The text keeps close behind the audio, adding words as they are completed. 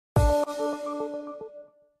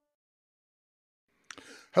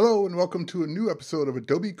Hello and welcome to a new episode of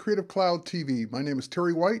Adobe Creative Cloud TV. My name is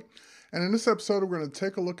Terry White, and in this episode we're going to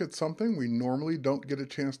take a look at something we normally don't get a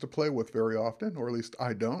chance to play with very often, or at least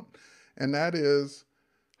I don't, and that is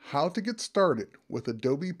how to get started with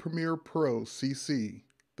Adobe Premiere Pro CC,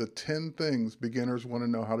 the 10 things beginners want to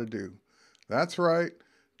know how to do. That's right,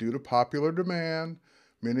 due to popular demand,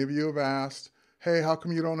 many of you have asked, hey, how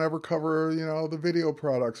come you don't ever cover, the video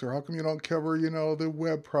products, or how come you don't cover, the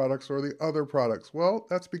web products or the other products? Well,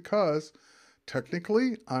 that's because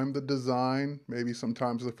technically I'm the design, maybe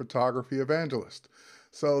sometimes the photography evangelist.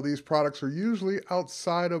 So these products are usually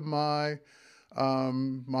outside of my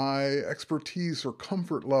expertise or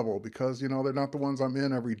comfort level because, they're not the ones I'm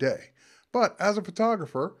in every day. But as a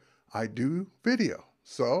photographer, I do video.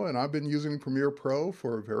 And I've been using Premiere Pro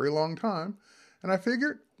for a very long time. And I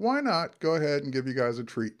figured, why not go ahead and give you guys a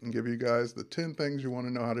treat and give you guys the 10 things you want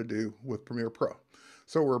to know how to do with Premiere Pro.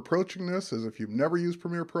 So we're approaching this as if you've never used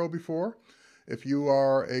Premiere Pro before. If you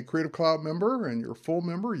are a Creative Cloud member and you're a full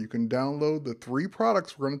member, you can download the 3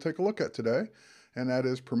 products we're going to take a look at today. And that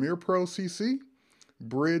is Premiere Pro CC,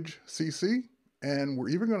 Bridge CC, and we're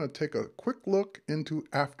even going to take a quick look into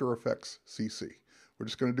After Effects CC. We're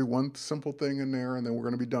just going to do one simple thing in there and then we're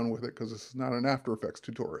going to be done with it because this is not an After Effects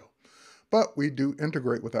tutorial. But we do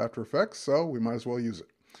integrate with After Effects, so we might as well use it.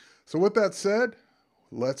 So with that said,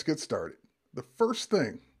 let's get started. The first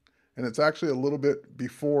thing, and it's actually a little bit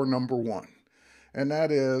before number 1, and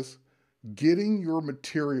that is getting your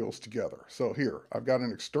materials together. So here, I've got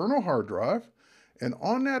an external hard drive, and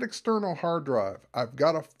on that external hard drive, I've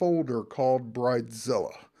got a folder called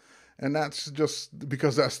Bridezilla. And that's just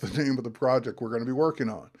because that's the name of the project we're going to be working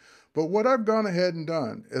on. But what I've gone ahead and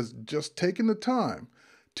done is just taken the time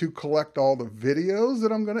to collect all the videos that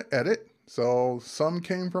I'm going to edit. So some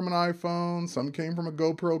came from an iPhone, some came from a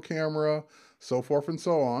GoPro camera, so forth and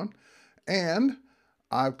so on. And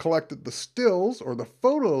I've collected the stills or the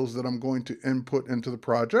photos that I'm going to input into the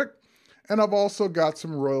project. And I've also got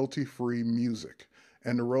some royalty-free music.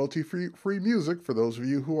 And the royalty-free music, for those of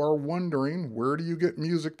you who are wondering, where do you get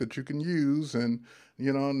music that you can use and,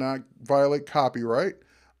 not violate copyright?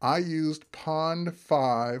 I used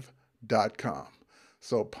pond5.com.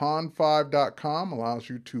 So pond5.com allows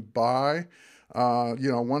you to buy,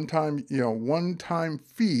 one-time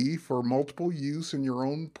fee for multiple use in your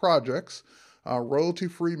own projects,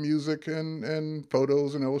 royalty-free music and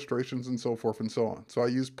photos and illustrations and so forth and so on. So I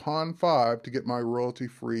use Pond5 to get my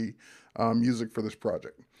royalty-free music for this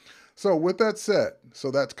project. So with that said, so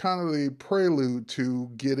that's kind of the prelude to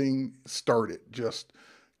getting started. Just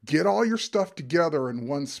get all your stuff together in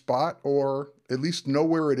one spot, or at least know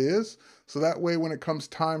where it is. So that way, when it comes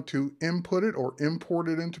time to input it or import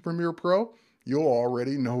it into Premiere Pro, you'll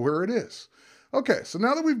already know where it is. Okay, so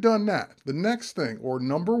now that we've done that, the next thing, or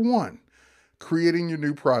number 1, creating your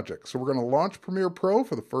new project. So we're going to launch Premiere Pro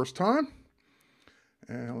for the first time.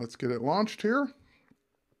 And let's get it launched here.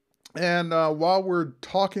 And while we're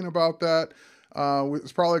talking about that,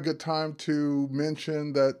 it's probably a good time to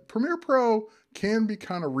mention that Premiere Pro can be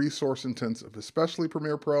kind of resource intensive, especially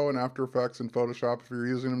Premiere Pro and After Effects and Photoshop if you're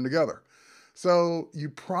using them together. So you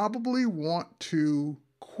probably want to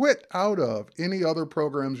quit out of any other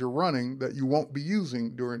programs you're running that you won't be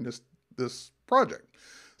using during this project.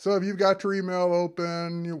 So if you've got your email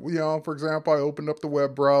open, for example, I opened up the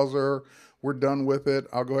web browser, we're done with it,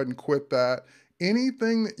 I'll go ahead and quit that.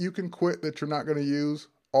 Anything that you can quit that you're not going to use,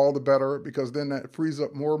 all the better, because then that frees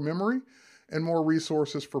up more memory and more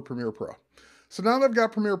resources for Premiere Pro. So now that I've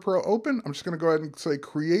got Premiere Pro open, I'm just going to go ahead and say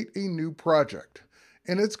create a new project.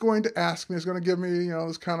 And it's going to ask me, it's going to give me,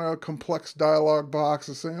 this kind of complex dialog box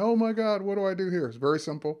of saying, oh my God, what do I do here? It's very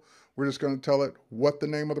simple. We're just going to tell it what the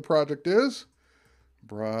name of the project is.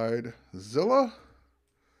 Bridezilla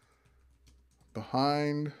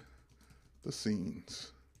behind the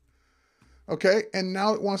scenes. Okay, and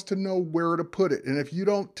now it wants to know where to put it. And if you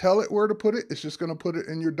don't tell it where to put it, it's just going to put it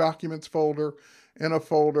in your documents folder in a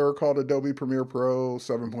folder called Adobe Premiere Pro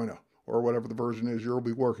 7.0 or whatever the version is you'll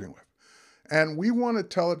be working with. And we want to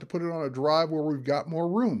tell it to put it on a drive where we've got more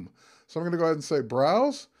room. So I'm going to go ahead and say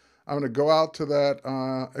browse. I'm going to go out to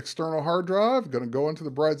that external hard drive. I'm going to go into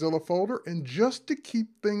the Bridezilla folder. And just to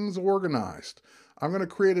keep things organized, I'm going to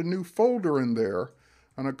create a new folder in there.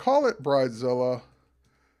 I'm going to call it Bridezilla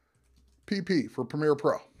PP for Premiere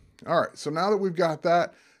Pro. All right, so now that we've got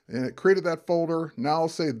that and it created that folder, now I'll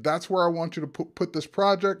say that's where I want you to put this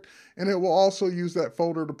project, and it will also use that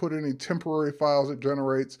folder to put any temporary files it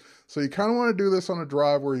generates. So you kind of want to do this on a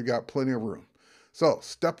drive where you got plenty of room. So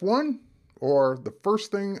step 1, or the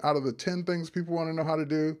first thing out of the 10 things people want to know how to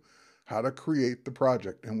do, how to create the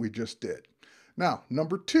project, and we just did. Now,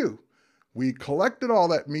 number 2, We collected all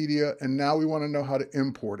that media, and now we want to know how to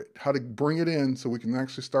import it, how to bring it in so we can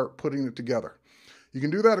actually start putting it together. You can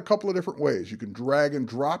do that a couple of different ways. You can drag and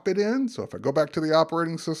drop it in. So if I go back to the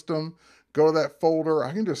operating system, go to that folder,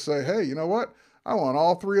 I can just say, hey, you know what? I want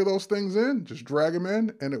all three of those things in. Just drag them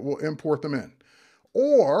in, and it will import them in.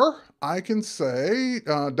 Or I can say,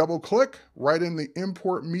 double click right in the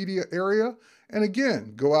import media area. And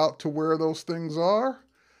again, go out to where those things are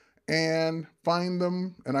and find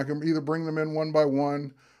them. And I can either bring them in one by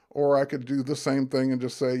one, or I could do the same thing and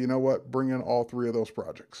just say, you know what, bring in all three of those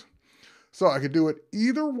projects. So I could do it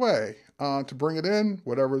either way to bring it in,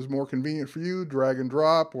 whatever is more convenient for you, drag and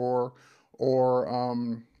drop, or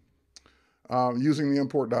using the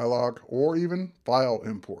import dialog, or even file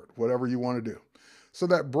import, whatever you want to do. So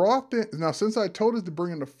that brought the, now since I told it to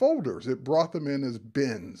bring in the folders, it brought them in as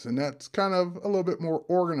bins, and that's kind of a little bit more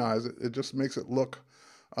organized. It just makes it look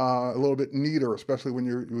a little bit neater, especially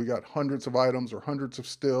when we got hundreds of items or hundreds of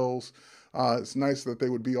stills. It's nice that they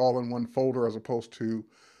would be all in one folder as opposed to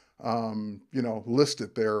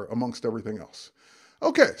listed there amongst everything else.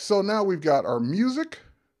 Okay, so now we've got our music,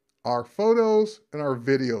 our photos, and our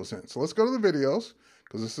videos in. So let's go to the videos,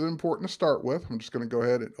 because this is important to start with. I'm just going to go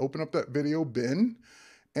ahead and open up that video bin.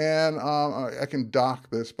 And I can dock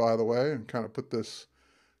this, by the way, and kind of put this,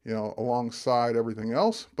 alongside everything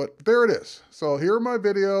else. But there it is. So here are my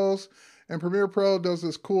videos. And Premiere Pro does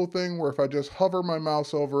this cool thing where if I just hover my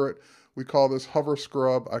mouse over it, we call this hover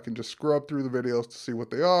scrub. I can just scrub through the videos to see what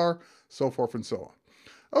they are, so forth and so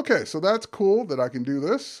on. Okay, so that's cool that I can do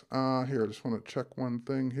this. Here, I just want to check one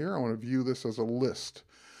thing here. I want to view this as a list.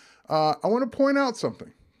 I want to point out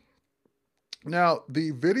something. Now,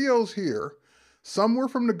 the videos here, some were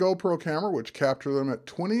from the GoPro camera, which capture them at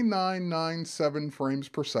 2997 frames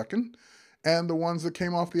per second. And the ones that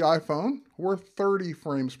came off the iPhone were 30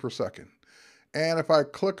 frames per second. And if I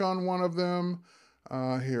click on one of them,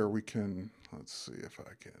 here we can, let's see if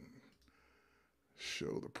I can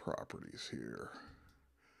show the properties here.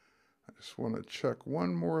 I just want to check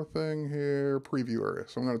one more thing here, preview area.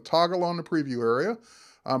 So I'm going to toggle on the preview area.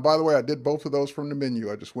 By the way, I did both of those from the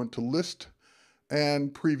menu. I just went to list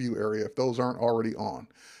and preview area if those aren't already on.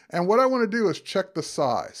 And what I want to do is check the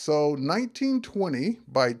size. So 1920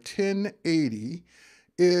 by 1080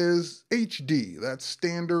 is HD. That's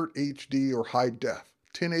standard HD or high def.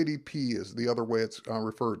 1080p is the other way it's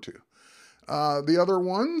referred to. The other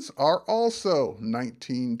ones are also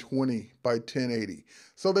 1920 by 1080.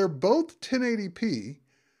 So they're both 1080p,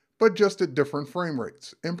 but just at different frame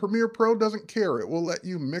rates. And Premiere Pro doesn't care. It will let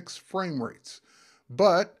you mix frame rates.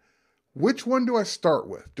 But which one do I start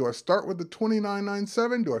with? Do I start with the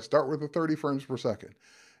 2997? Do I start with the 30 frames per second?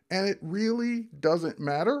 And it really doesn't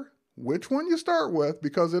matter which one you start with,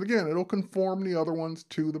 because it'll conform the other ones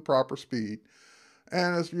to the proper speed.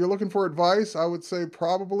 And if you're looking for advice, I would say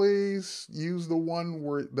probably use the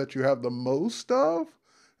one that you have the most of.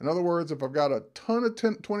 In other words, if I've got a ton of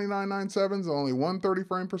 2997s and only one 30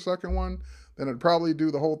 frame per second one, then I'd probably do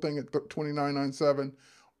the whole thing at 2997.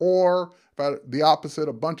 Or if I had the opposite,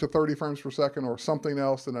 a bunch of 30 frames per second or something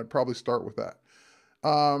else, then I'd probably start with that.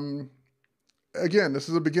 Again, this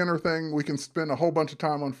is a beginner thing. We can spend a whole bunch of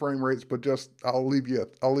time on frame rates, but I'll leave you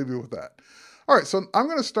with that. All right, so I'm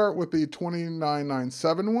going to start with the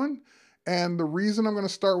 2997 one. And the reason I'm going to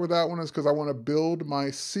start with that one is because I want to build my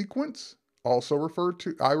sequence, also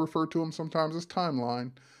I refer to them sometimes as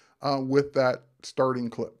timeline, with that starting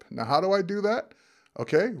clip. Now, how do I do that?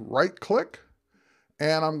 Okay, right click,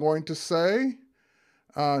 and I'm going to say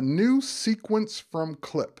new sequence from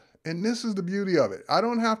clip. And this is the beauty of it. I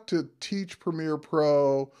don't have to teach Premiere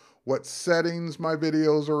Pro what settings my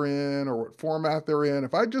videos are in or what format they're in.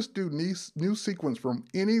 If I just do new sequence from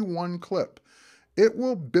any one clip, it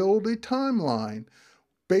will build a timeline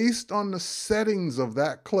based on the settings of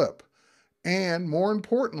that clip. And more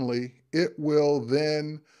importantly, it will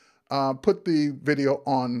then put the video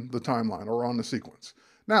on the timeline or on the sequence.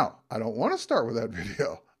 Now, I don't want to start with that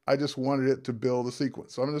video. I just wanted it to build a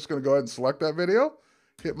sequence. So I'm just going to go ahead and select that video,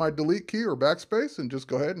 hit my delete key or backspace, and just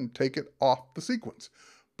go ahead and take it off the sequence.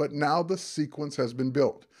 But now the sequence has been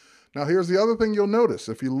built. Now here's the other thing you'll notice.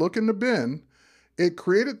 If you look in the bin, it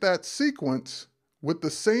created that sequence with the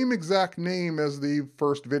same exact name as the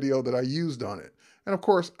first video that I used on it. And of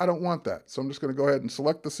course, I don't want that. So I'm just going to go ahead and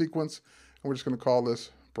select the sequence, and we're just going to call this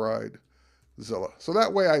Bridezilla. So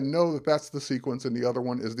that way I know that that's the sequence and the other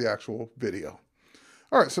one is the actual video.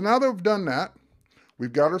 All right, so now that we've done that,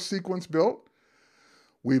 we've got our sequence built.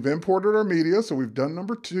 We've imported our media, so we've done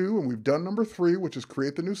number 2 and we've done number 3, which is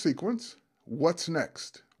create the new sequence. What's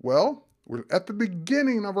next? Well, we're at the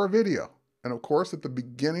beginning of our video. And of course, at the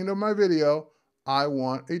beginning of my video, I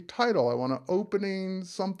want a title. I want an opening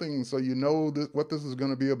something so you know what this is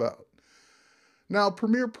going to be about. Now,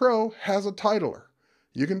 Premiere Pro has a titler.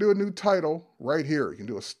 You can do a new title right here. You can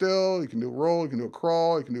do a still, you can do a roll, you can do a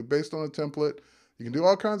crawl, you can do it based on a template. You can do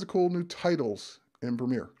all kinds of cool new titles in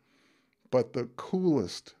Premiere. But the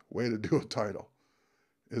coolest way to do a title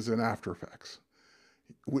is in After Effects.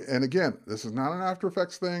 And again, this is not an After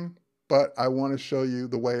Effects thing, but I want to show you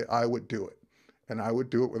the way I would do it. And I would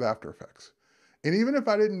do it with After Effects. And even if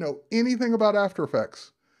I didn't know anything about After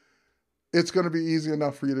Effects, it's going to be easy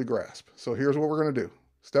enough for you to grasp. So here's what we're going to do.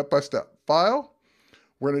 Step by step. File,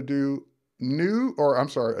 we're going to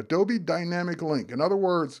do Adobe Dynamic Link. In other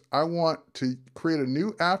words, I want to create a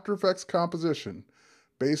new After Effects composition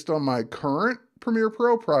based on my current Premiere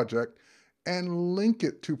Pro project and link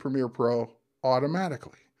it to Premiere Pro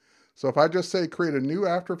automatically. So if I just say create a new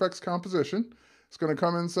After Effects composition, it's going to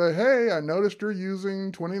come and say, hey, I noticed you're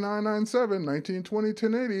using 2997, 1920,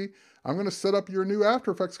 1080. I'm going to set up your new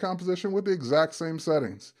After Effects composition with the exact same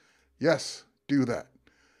settings. Yes, do that.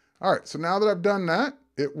 All right, so now that I've done that,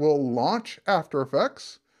 it will launch After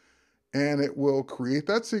Effects and it will create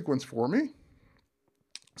that sequence for me.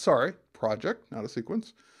 Sorry, project, not a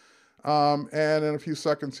sequence. And in a few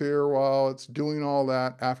seconds here, while it's doing all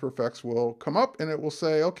that, After Effects will come up and it will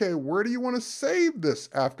say, okay, where do you want to save this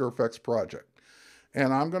After Effects project?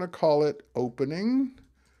 And I'm going to call it Opening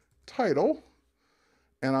Title.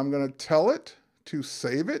 And I'm going to tell it to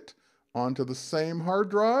save it onto the same hard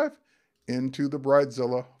drive into the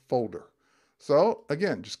Bridezilla folder. So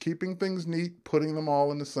again, just keeping things neat, putting them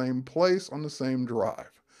all in the same place on the same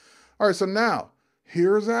drive. All right, so now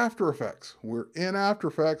here's After Effects. We're in After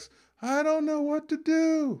Effects. I don't know what to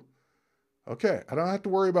do. Okay, I don't have to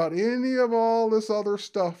worry about any of all this other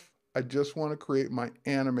stuff. I just want to create my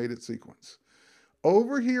animated sequence.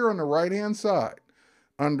 Over here on the right-hand side,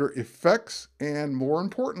 under Effects and more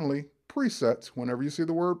importantly, Presets, whenever you see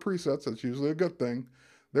the word presets, that's usually a good thing,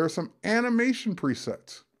 there are some animation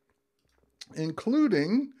presets,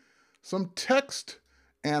 including some text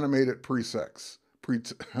animated presets,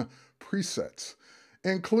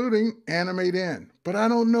 including Animate In. But I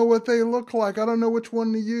don't know what they look like. I don't know which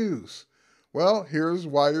one to use. Well, here's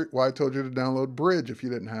why I told you to download Bridge if you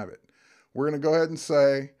didn't have it. We're going to go ahead and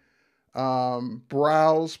say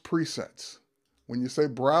Browse Presets. When you say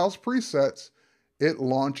Browse Presets, it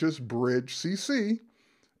launches Bridge CC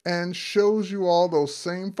and shows you all those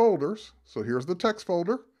same folders. So here's the text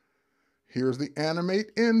folder, here's the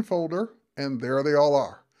Animate In folder, and there they all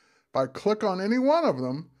are. If I click on any one of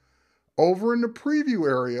them, over in the preview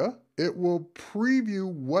area, it will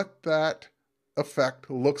preview what that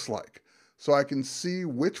effect looks like. So I can see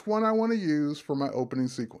which one I want to use for my opening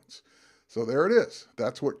sequence. So there it is.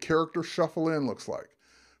 That's what Character Shuffle In looks like.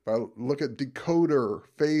 If I look at Decoder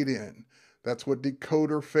Fade In, that's what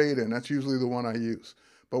Decoder Fade In, that's usually the one I use.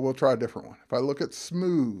 But we'll try a different one. If I look at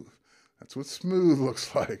Smooth, that's what Smooth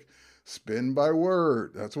looks like. Spin by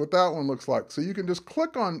Word, that's what that one looks like. So you can just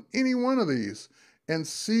click on any one of these and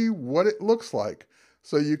see what it looks like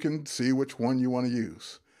so you can see which one you want to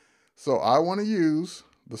use. So I want to use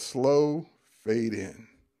the Slow Fade In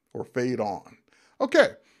or Fade On.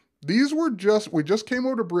 Okay. These were we just came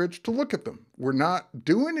over to Bridge to look at them. We're not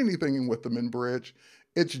doing anything with them in Bridge.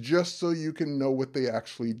 It's just so you can know what they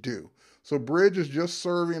actually do. So Bridge is just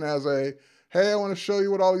serving as a, hey, I want to show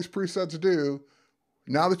you what all these presets do.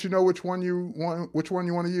 Now that you know which one you want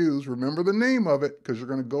to use, remember the name of it because you're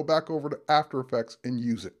going to go back over to After Effects and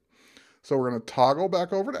use it. So we're going to toggle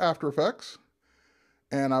back over to After Effects.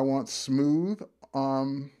 And I want Smooth,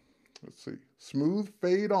 Smooth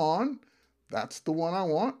Fade On. That's the one I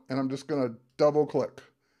want, and I'm just going to double click.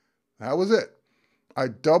 That was it. I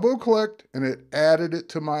double clicked and it added it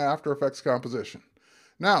to my After Effects composition.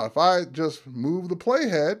 Now, if I just move the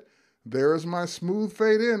playhead, there's my Smooth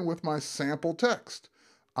Fade In with my sample text.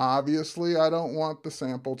 Obviously, I don't want the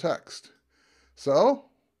sample text. So,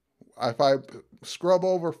 if I scrub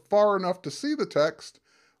over far enough to see the text,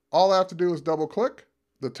 all I have to do is double click.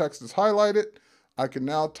 The text is highlighted. I can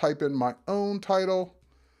now type in my own title.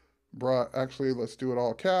 Actually, let's do it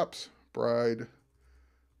all caps. Bride,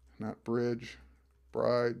 not Bridge,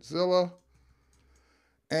 Bridezilla.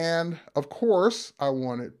 And of course, I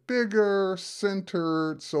want it bigger,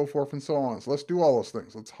 centered, so forth and so on. So let's do all those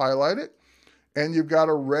things. Let's highlight it. And you've got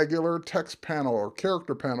a regular text panel or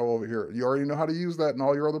character panel over here. You already know how to use that in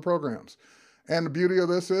all your other programs. And the beauty of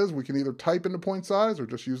this is we can either type into point size or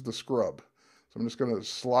just use the scrub. So I'm just going to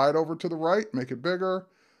slide over to the right, make it bigger.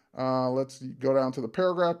 Let's go down to the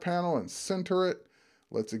paragraph panel and center it.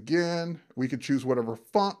 We could choose whatever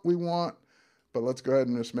font we want, but let's go ahead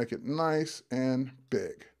and just make it nice and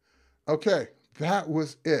big. Okay, that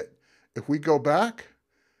was it. If we go back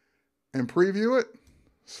and preview it,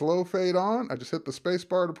 slow fade on, I just hit the space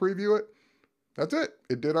bar to preview it. That's it.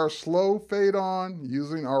 It did our slow fade on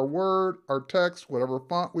using our word, our text, whatever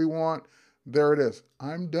font we want. There it is.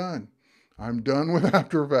 I'm done. I'm done with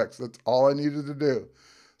After Effects. That's all I needed to do.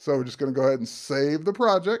 So we're just going to go ahead and save the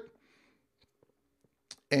project.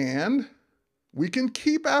 And we can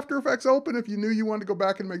keep After Effects open if you knew you wanted to go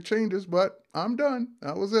back and make changes, but I'm done.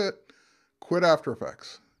 That was it. Quit After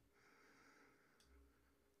Effects.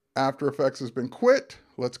 After Effects has been quit.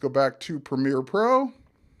 Let's go back to Premiere Pro,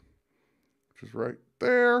 which is right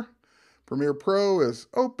there. Premiere Pro is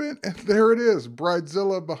open, and there it is,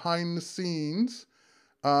 Bridezilla behind the scenes,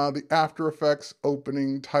 the After Effects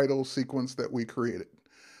opening title sequence that we created.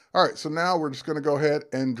 All right, so now we're just going to go ahead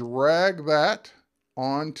and drag that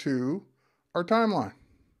onto our timeline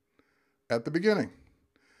at the beginning.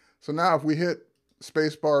 So now if we hit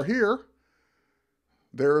spacebar here,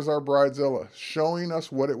 there's our Bridezilla showing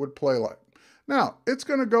us what it would play like. Now, it's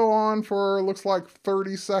going to go on for, looks like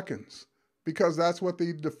 30 seconds because that's what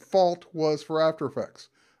the default was for After Effects,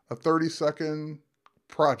 a 30-second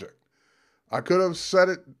project. I could have set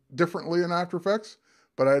it differently in After Effects,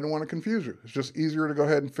 but I didn't want to confuse you. It's just easier to go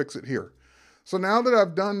ahead and fix it here. So now that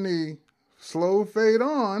I've done the slow fade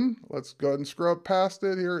on, let's go ahead and scrub past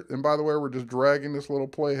it here. And by the way, we're just dragging this little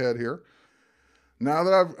playhead here. Now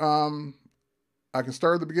that I can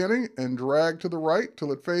start at the beginning and drag to the right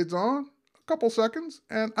till it fades on, a couple seconds,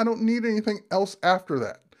 and I don't need anything else after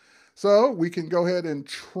that. So we can go ahead and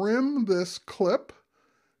trim this clip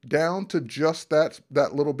down to just that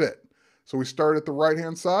little bit. So we start at the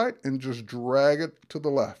right-hand side and just drag it to the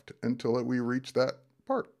left until we reach that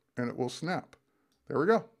part, and it will snap. There we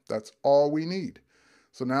go. That's all we need.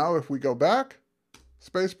 So now if we go back,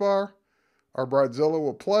 spacebar, our Bridezilla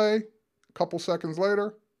will play. A couple seconds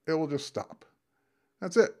later, it will just stop.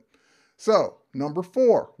 That's it. So number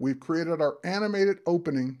 4, we've created our animated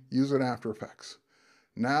opening using After Effects.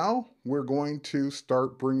 Now we're going to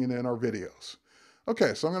start bringing in our videos.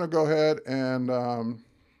 Okay, so I'm going to go ahead and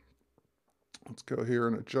let's go here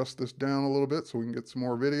and adjust this down a little bit so we can get some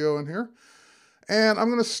more video in here. And I'm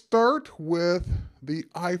going to start with the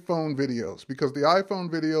iPhone videos because the iPhone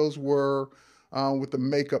videos were with the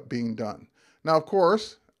makeup being done. Now, of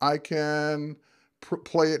course, I can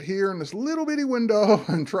play it here in this little bitty window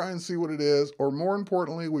and try and see what it is. Or more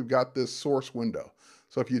importantly, we've got this source window.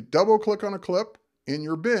 So if you double click on a clip in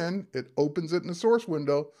your bin, it opens it in the source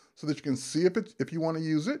window so that you can see if you want to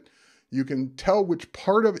use it. You can tell which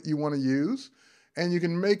part of it you want to use, and you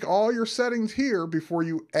can make all your settings here before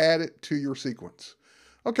you add it to your sequence.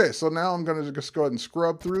 Okay, so now I'm going to just go ahead and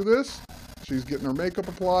scrub through this. She's getting her makeup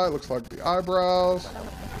applied. Looks like the eyebrows.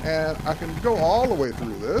 And I can go all the way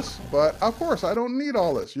through this, but of course I don't need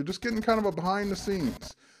all this. You're just getting kind of a behind the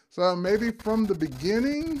scenes. So maybe from the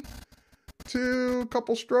beginning to a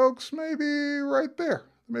couple strokes, maybe right there.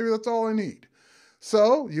 Maybe that's all I need.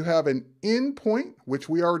 So you have an in point, which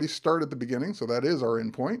we already start at the beginning, so that is our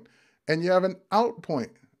in point. And you have an out point.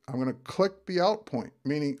 I'm going to click the out point,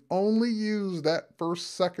 meaning only use that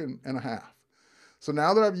first second and a half. So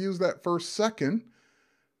now that I've used that first second,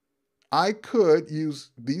 I could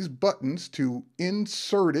use these buttons to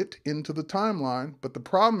insert it into the timeline, but the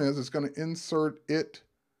problem is it's going to insert it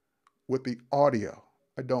with the audio.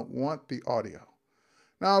 I don't want the audio.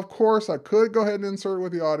 Now, of course, I could go ahead and insert it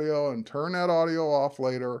with the audio and turn that audio off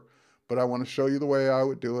later, but I want to show you the way I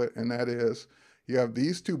would do it, and that is you have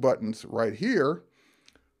these two buttons right here,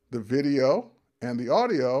 the video and the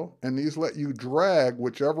audio, and these let you drag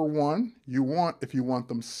whichever one you want if you want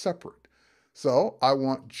them separate. So I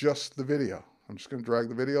want just the video. I'm just going to drag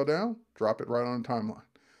the video down, drop it right on the timeline,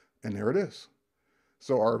 and there it is.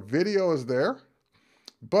 So our video is there,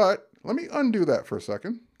 but let me undo that for a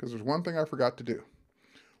second because there's one thing I forgot to do.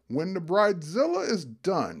 When the Bridezilla is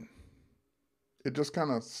done, it just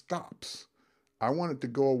kind of stops. I want it to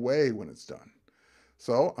go away when it's done.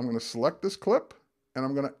 So I'm going to select this clip and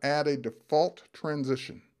I'm going to add a default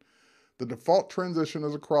transition. The default transition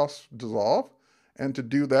is a cross dissolve. And to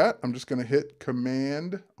do that, I'm just going to hit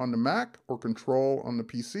Command on the Mac or Control on the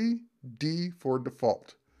PC, D for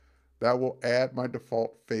default. That will add my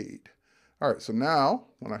default fade. All right, so now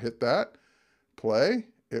when I hit that, play,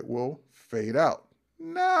 it will fade out.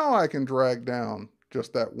 Now I can drag down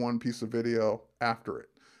just that one piece of video after it.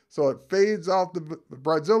 So it fades out the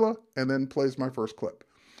Bridezilla and then plays my first clip.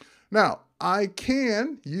 Now, I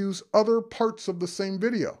can use other parts of the same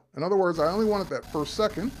video. In other words, I only wanted that first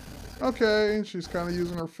second. Okay, she's kind of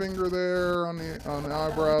using her finger there on the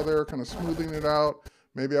eyebrow there, kind of smoothing it out.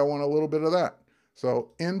 Maybe I want a little bit of that. So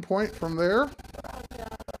end point from there,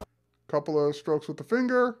 couple of strokes with the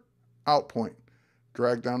finger, out point,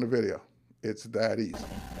 drag down the video. It's that easy.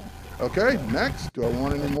 Okay, next, do I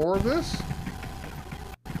want any more of this?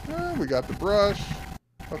 We got the brush.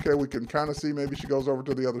 Okay, we can kind of see maybe she goes over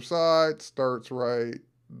to the other side, starts right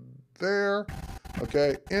there.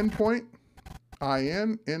 Okay, end point,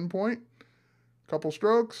 end point, couple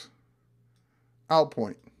strokes, out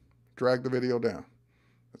point, drag the video down.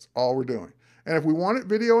 That's all we're doing. And if we wanted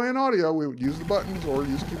video and audio, we would use the buttons or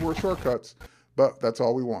use keyboard shortcuts, but that's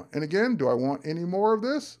all we want. And again, do I want any more of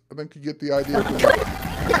this? I think you get the idea.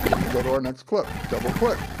 Go to our next clip, double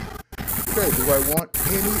click. Okay, do I want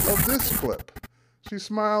any of this clip? She's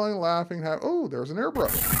smiling, laughing, oh, there's an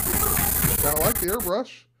airbrush. Kind of like the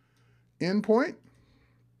airbrush. In point.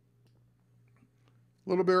 A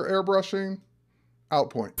little bit of airbrushing.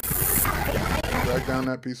 Out point. Drag down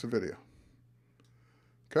that piece of video.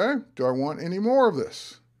 Okay, do I want any more of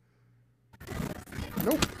this?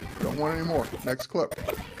 Nope, don't want any more. Next clip.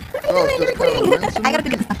 So it's just kind of rinse and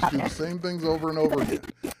repeat. Do the same things over and over again.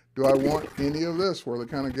 Do I want any of this where they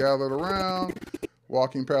kind of gathered around,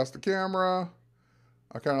 walking past the camera?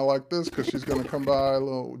 I kind of like this because she's going to come by,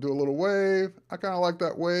 do a little wave. I kind of like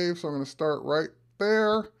that wave, so I'm going to start right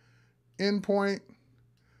there. End point.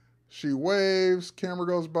 She waves, camera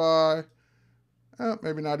goes by.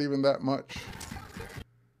 Maybe not even that much.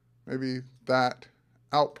 Maybe that.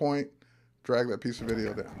 Out point. Drag that piece of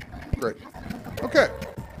video down. Great. Okay.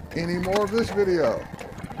 Any more of this video?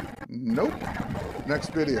 Nope. Next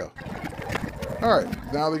video. All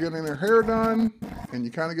right. Now they're getting their hair done, and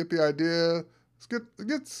you kind of get the idea. It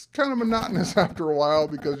gets kind of monotonous after a while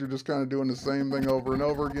because you're just kind of doing the same thing over and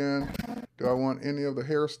over again. Do I want any of the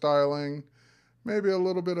hairstyling? Maybe a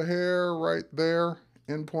little bit of hair right there.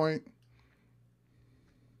 End point.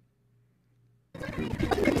 A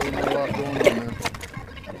lot going on there.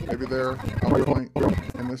 Maybe there, out point.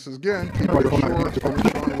 And this is again, keep it short, only showing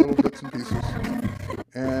little bits and pieces.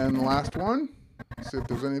 And last one. See if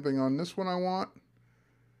there's anything on this one I want.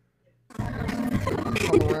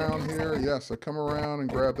 Come around here. Yes, I come around and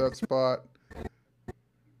grab that spot.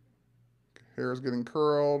 Hair is getting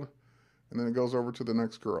curled, and then it goes over to the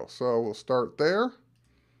next girl. So we'll start there,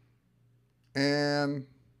 and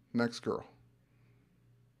next girl.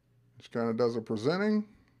 She kind of does a presenting,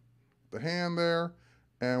 the hand there,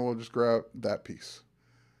 and we'll just grab that piece.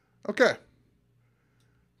 Okay,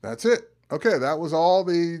 that's it. Okay, that was all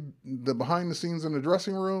the behind the scenes in the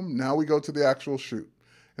dressing room. Now we go to the actual shoot.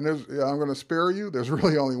 And I'm going to spare you. There's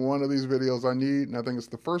really only one of these videos I need, and I think it's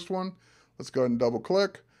the first one. Let's go ahead and double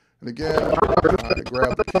click. And again, I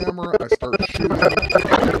grab the camera, I start shooting, and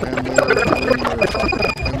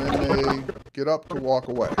then they get up to walk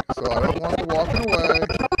away. So I don't want them walking away.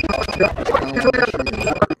 Just kind of want the shooting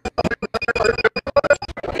part.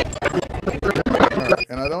 All right,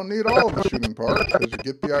 and I don't need all of the shooting part because you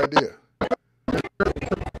get the idea.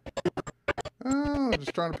 I'm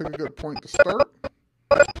just trying to pick a good point to start.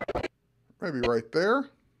 Maybe right there.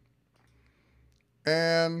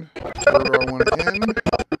 And where do I want to end?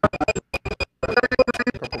 A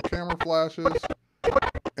couple camera flashes.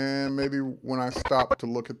 And maybe when I stop to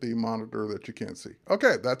look at the monitor that you can't see.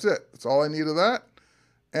 Okay, that's it. That's all I need of that.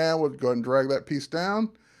 And we'll go ahead and drag that piece down.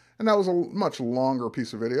 And that was a much longer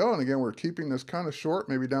piece of video. And again, we're keeping this kind of short,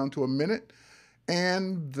 maybe down to a minute.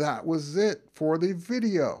 And that was it for the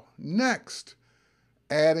video. Next,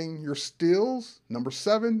 adding your stills, number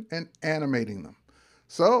 7, and animating them.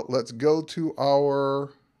 So let's go to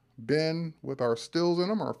our bin with our stills in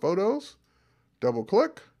them, our photos. Double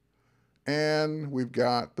click, and we've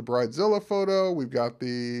got the Bridezilla photo. We've got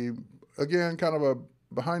the, again, kind of a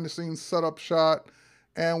behind the scenes setup shot,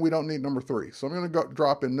 and we don't need number 3. So I'm going to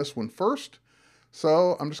drop in this one first.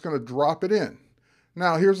 So I'm just going to drop it in.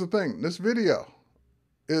 Now here's the thing. This video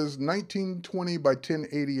is 1920 by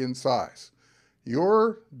 1080 in size.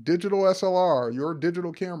 Your digital SLR, your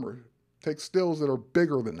digital camera, takes stills that are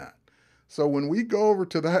bigger than that. So when we go over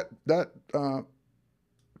to that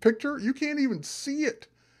picture, you can't even see it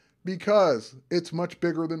because it's much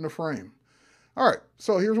bigger than the frame. All right,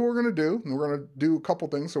 so here's what we're going to do. And we're going to do a couple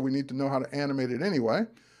things, so we need to know how to animate it anyway.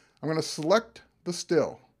 I'm going to select the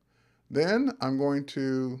still. Then I'm going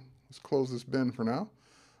to, let's close this bin for now.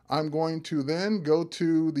 I'm going to then go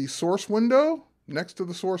to the source window. Next to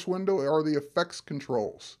the source window are the effects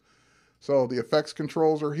controls. So the effects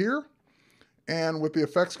controls are here. And with the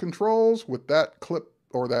effects controls, with that clip,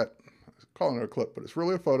 or that, I'm calling it a clip, but it's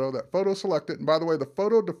really a photo, that photo selected. And by the way, the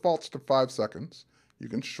photo defaults to 5 seconds. You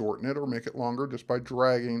can shorten it or make it longer just by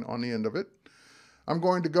dragging on the end of it. I'm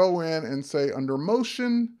going to go in and say under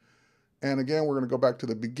motion. And again, we're going to go back to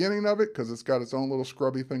the beginning of it because it's got its own little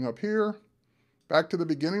scrubby thing up here. back to the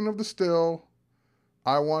beginning of the still,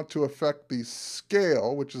 I want to affect the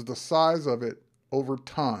scale, which is the size of it, over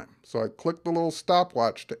time. So I click the little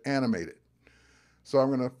stopwatch to animate it. So I'm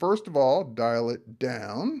going to, first of all, dial it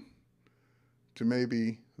down to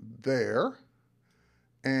maybe there.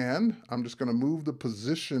 And I'm just going to move the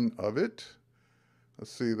position of it.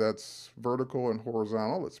 Let's see, that's vertical and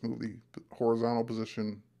horizontal. Let's move the horizontal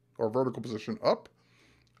position or vertical position up.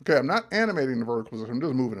 Okay, I'm not animating the vertical position, I'm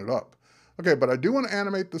just moving it up. Okay, but I do want to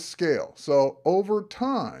animate the scale. So over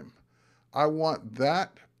time, I want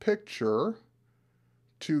that picture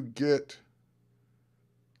to get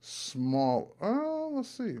small. Oh, let's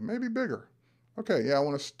see, maybe bigger. Okay, yeah, I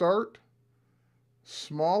want to start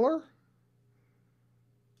smaller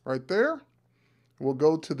right there. We'll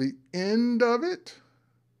go to the end of it,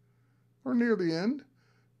 or near the end,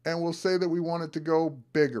 and we'll say that we want it to go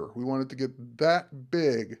bigger. We want it to get that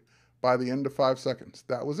big by the end of 5 seconds.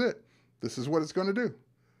 That was it. This is what it's going to do.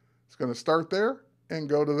 It's going to start there and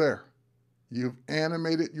go to there. You've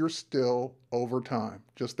animated your still over time,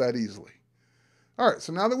 just that easily. All right,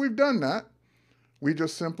 so now that we've done that, we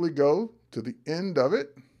just simply go to the end of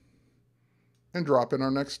it and drop in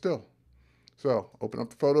our next still. So open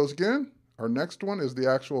up the photos again. Our next one is the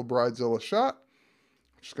actual Bridezilla shot.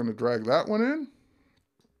 Just going to drag that one in,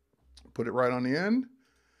 put it right on the end,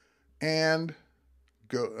 and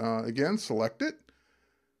go again, select it,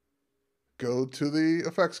 go to the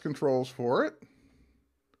effects controls for it.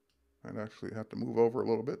 I'd actually have to move over a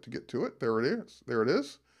little bit to get to it. There it is. There it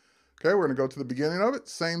is. Okay, we're going to go to the beginning of it.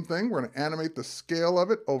 Same thing. We're going to animate the scale of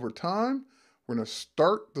it over time. We're going to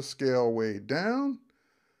start the scale way down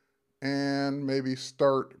and maybe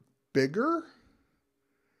start bigger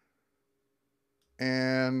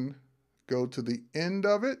and go to the end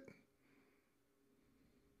of it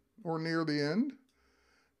or near the end.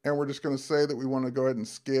 And we're just going to say that we want to go ahead and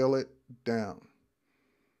scale it down.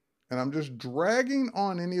 And I'm just dragging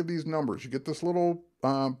on any of these numbers. You get this little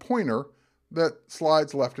pointer that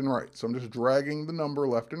slides left and right. So I'm just dragging the number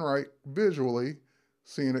left and right, visually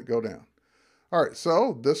seeing it go down. All right,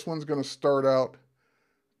 so this one's going to start out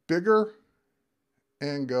bigger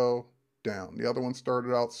and go down. The other one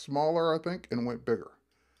started out smaller, I think, and went bigger.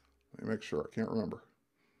 Let me make sure. I can't remember.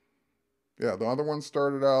 Yeah, the other one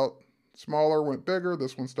started out smaller, went bigger.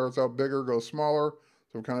 This one starts out bigger, goes smaller.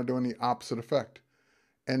 So we're kind of doing the opposite effect.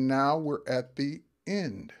 And now we're at the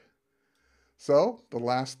end. So the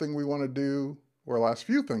last thing we want to do, or last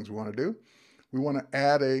few things we want to do, we want to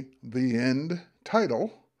add the end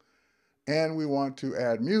title, and we want to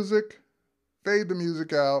add music, fade the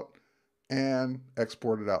music out, and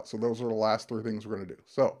export it out. So those are the last 3 things we're going to do.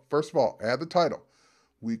 So first of all, add the title.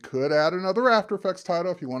 We could add another After Effects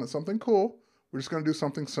title if you wanted something cool. We're just going to do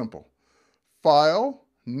something simple. File,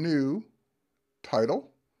 New,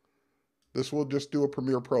 Title. This will just do a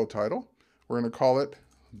Premiere Pro title. We're going to call it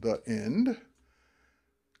The End.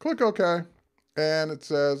 Click OK. And it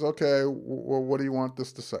says, okay, well, what do you want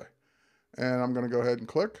this to say? And I'm going to go ahead and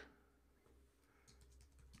click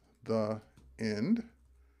The End.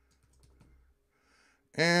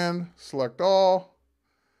 And select all.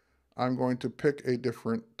 I'm going to pick a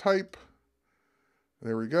different type.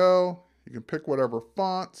 There we go. You can pick whatever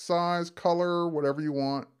font, size, color, whatever you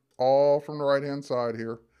want, all from the right-hand side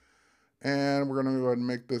here. And we're going to go ahead and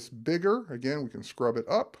make this bigger. Again, we can scrub it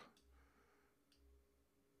up.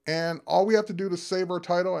 And all we have to do to save our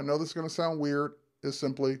title, I know this is going to sound weird, is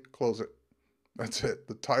simply close it. That's it.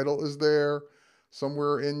 The title is there.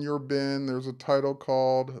 Somewhere in your bin, there's a title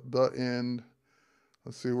called The End.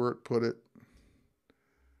 Let's see where it put it.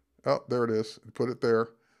 Oh, there it is. Put it there.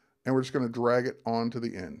 And we're just going to drag it onto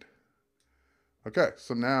the end. Okay,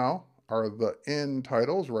 so now our The End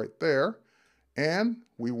titles right there. And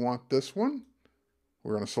we want this one.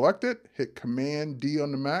 We're going to select it, hit Command D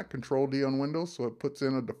on the Mac, Control D on Windows, so it puts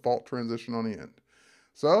in a default transition on the end.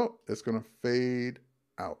 So it's going to fade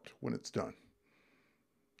out when it's done.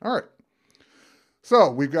 All right. So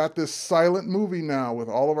we've got this silent movie now with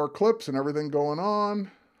all of our clips and everything going on.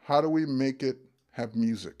 How do we make it have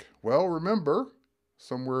music? Well, remember,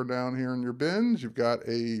 somewhere down here in your bins, you've got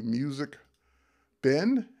a music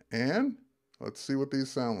bin, and let's see what these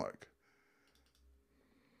sound like.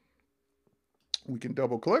 We can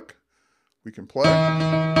double click, we can play.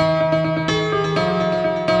 I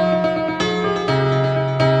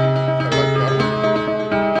like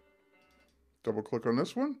that one. Double click on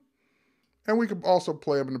this one. And we can also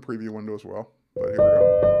play them in the preview window as well. But here we go.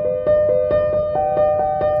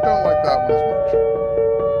 Don't like that one as much.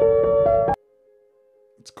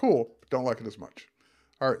 It's cool, but don't like it as much.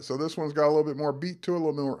 All right, so this one's got a little bit more beat to it, a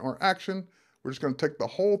little bit more action. We're just going to take the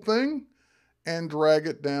whole thing and drag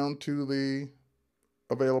it down to the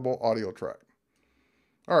available audio track.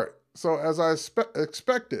 All right, so as I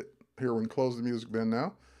expected, here we can close the music bin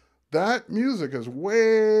now, that music is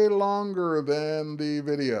way longer than the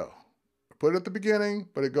video. I put it at the beginning,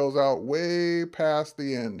 but it goes out way past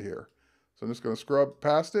the end here. So I'm just going to scrub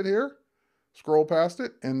past it here, scroll past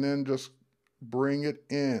it, and then just bring it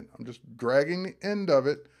in. I'm just dragging the end of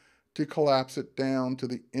it to collapse it down to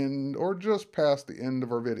the end or just past the end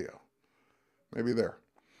of our video. Maybe there.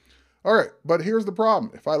 All right, but here's the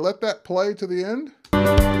problem. If I let that play to the end,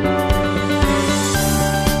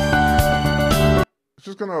 it's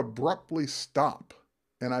just going to abruptly stop.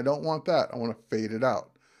 And I don't want that. I want to fade it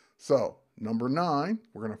out. So number 9,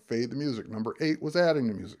 we're going to fade the music. Number 8 was adding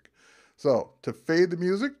the music. So to fade the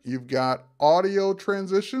music, you've got audio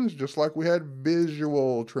transitions, just like we had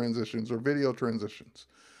visual transitions or video transitions.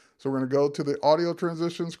 So we're going to go to the audio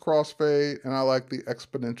transitions, crossfade, and I like the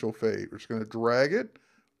exponential fade. We're just going to drag it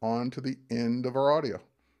onto the end of our audio.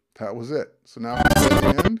 That was it. So now we play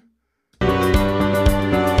the end.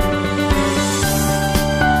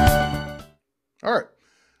 All right.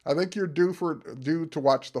 I think you're due to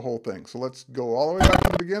watch the whole thing. So let's go all the way back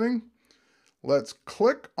to the beginning. Let's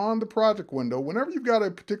click on the project window. Whenever you've got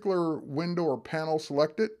a particular window or panel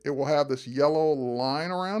selected, it will have this yellow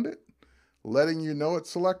line around it, letting you know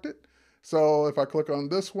it's selected. So if I click on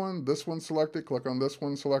this one selected, click on this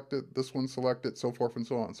one selected, so forth and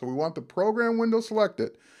so on. So we want the program window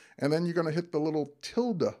selected, and then you're going to hit the little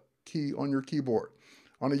tilde key on your keyboard.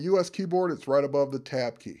 On a US keyboard, it's right above the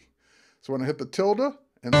tab key. So when I hit the tilde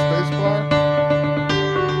and spacebar,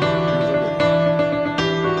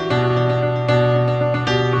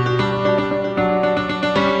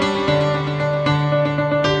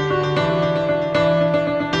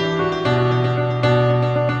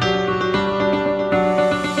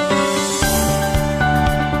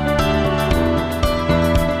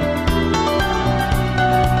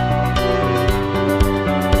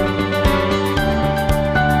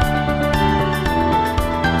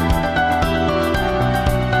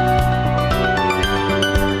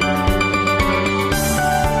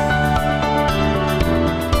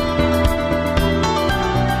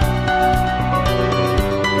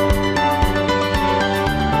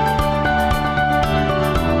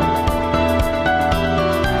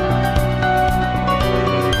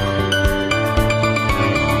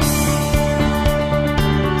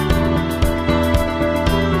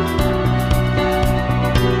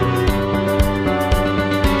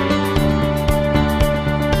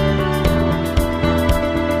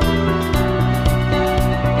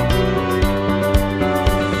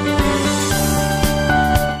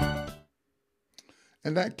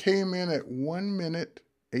 and that came in at 1 minute,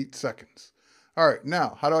 8 seconds. All right,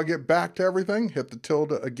 now, how do I get back to everything? Hit the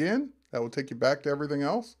tilde again. That will take you back to everything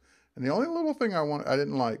else. And the only little thing I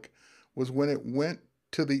didn't like was when it went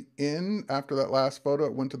to the end, after that last photo,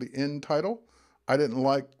 it went to the end title. I didn't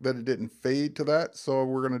like that it didn't fade to that, so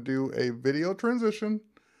we're gonna do a video transition.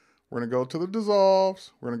 We're gonna go to the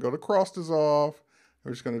dissolves. We're gonna go to cross dissolve.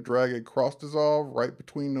 We're just gonna drag a cross dissolve right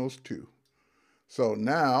between those two. So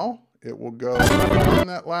now, it will go in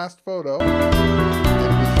that last photo and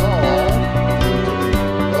dissolve into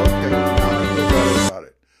the, okay, now I feel better about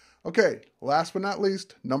it. Okay, last but not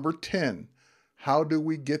least, number 10. How do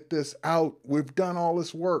we get this out? We've done all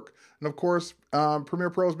this work. And of course, Premiere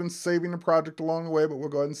Pro has been saving the project along the way, but we'll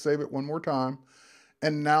go ahead and save it one more time.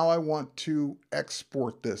 And now I want to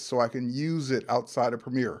export this so I can use it outside of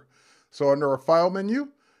Premiere. So under our file menu,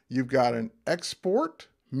 you've got an export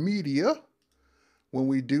media. When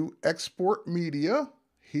we do export media,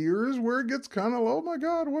 here's where it gets kind of, oh my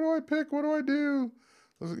God, what do I pick? What do I do?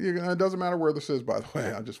 It doesn't matter where this is, by the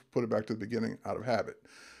way. I just put it back to the beginning out of habit.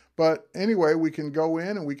 But anyway, we can go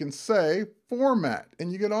in and we can say format.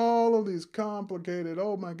 And you get all of these complicated,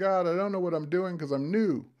 oh my God, I don't know what I'm doing because I'm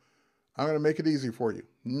new. I'm going to make it easy for you.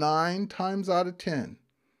 9 times out of 10,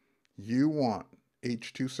 you want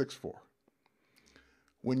H.264.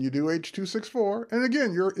 When you do H.264, and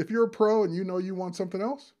again, if you're a pro and you know you want something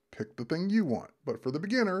else, pick the thing you want. But for the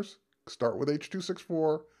beginners, start with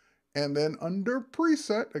H.264, and then under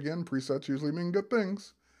preset, again, presets usually mean good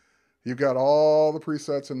things, you've got all the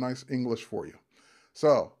presets in nice English for you.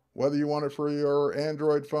 So whether you want it for your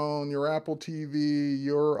Android phone, your Apple TV,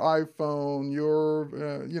 your iPhone, your,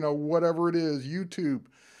 whatever it is, YouTube.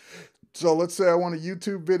 So let's say I want a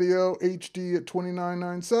YouTube video HD at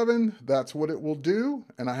 2997. That's what it will do.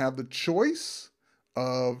 And I have the choice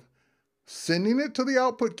of sending it to the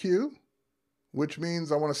output queue, which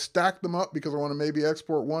means I want to stack them up because I want to maybe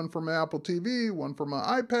export one for my Apple TV, one for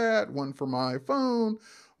my iPad, one for my phone,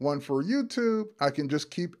 one for YouTube. I can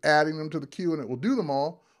just keep adding them to the queue and it will do them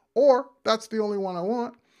all. Or that's the only one I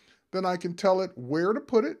want. Then I can tell it where to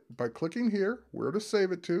put it by clicking here, where to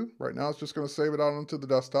save it to. Right now it's just going to save it out onto the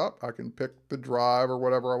desktop. I can pick the drive or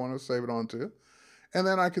whatever I want to save it onto. And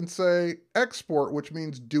then I can say export, which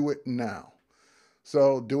means do it now.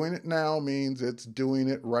 So doing it now means it's doing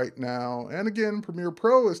it right now. And again, Premiere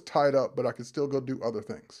Pro is tied up, but I can still go do other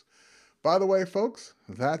things. By the way, folks,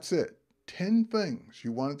 that's it. 10 things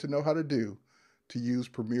you wanted to know how to do to use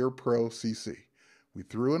Premiere Pro CC. We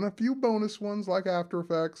threw in a few bonus ones like After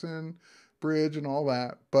Effects and Bridge and all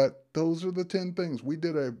that, but those are the 10 things. We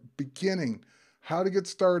did a beginning, how to get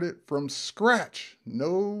started from scratch.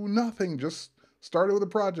 No, nothing, just started with a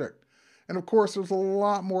project. And of course, there's a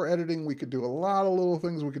lot more editing we could do, a lot of little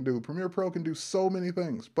things we can do. Premiere Pro can do so many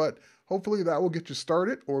things, but hopefully that will get you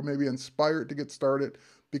started or maybe inspired to get started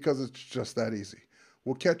because it's just that easy.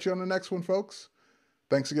 We'll catch you on the next one, folks.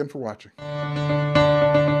 Thanks again for watching.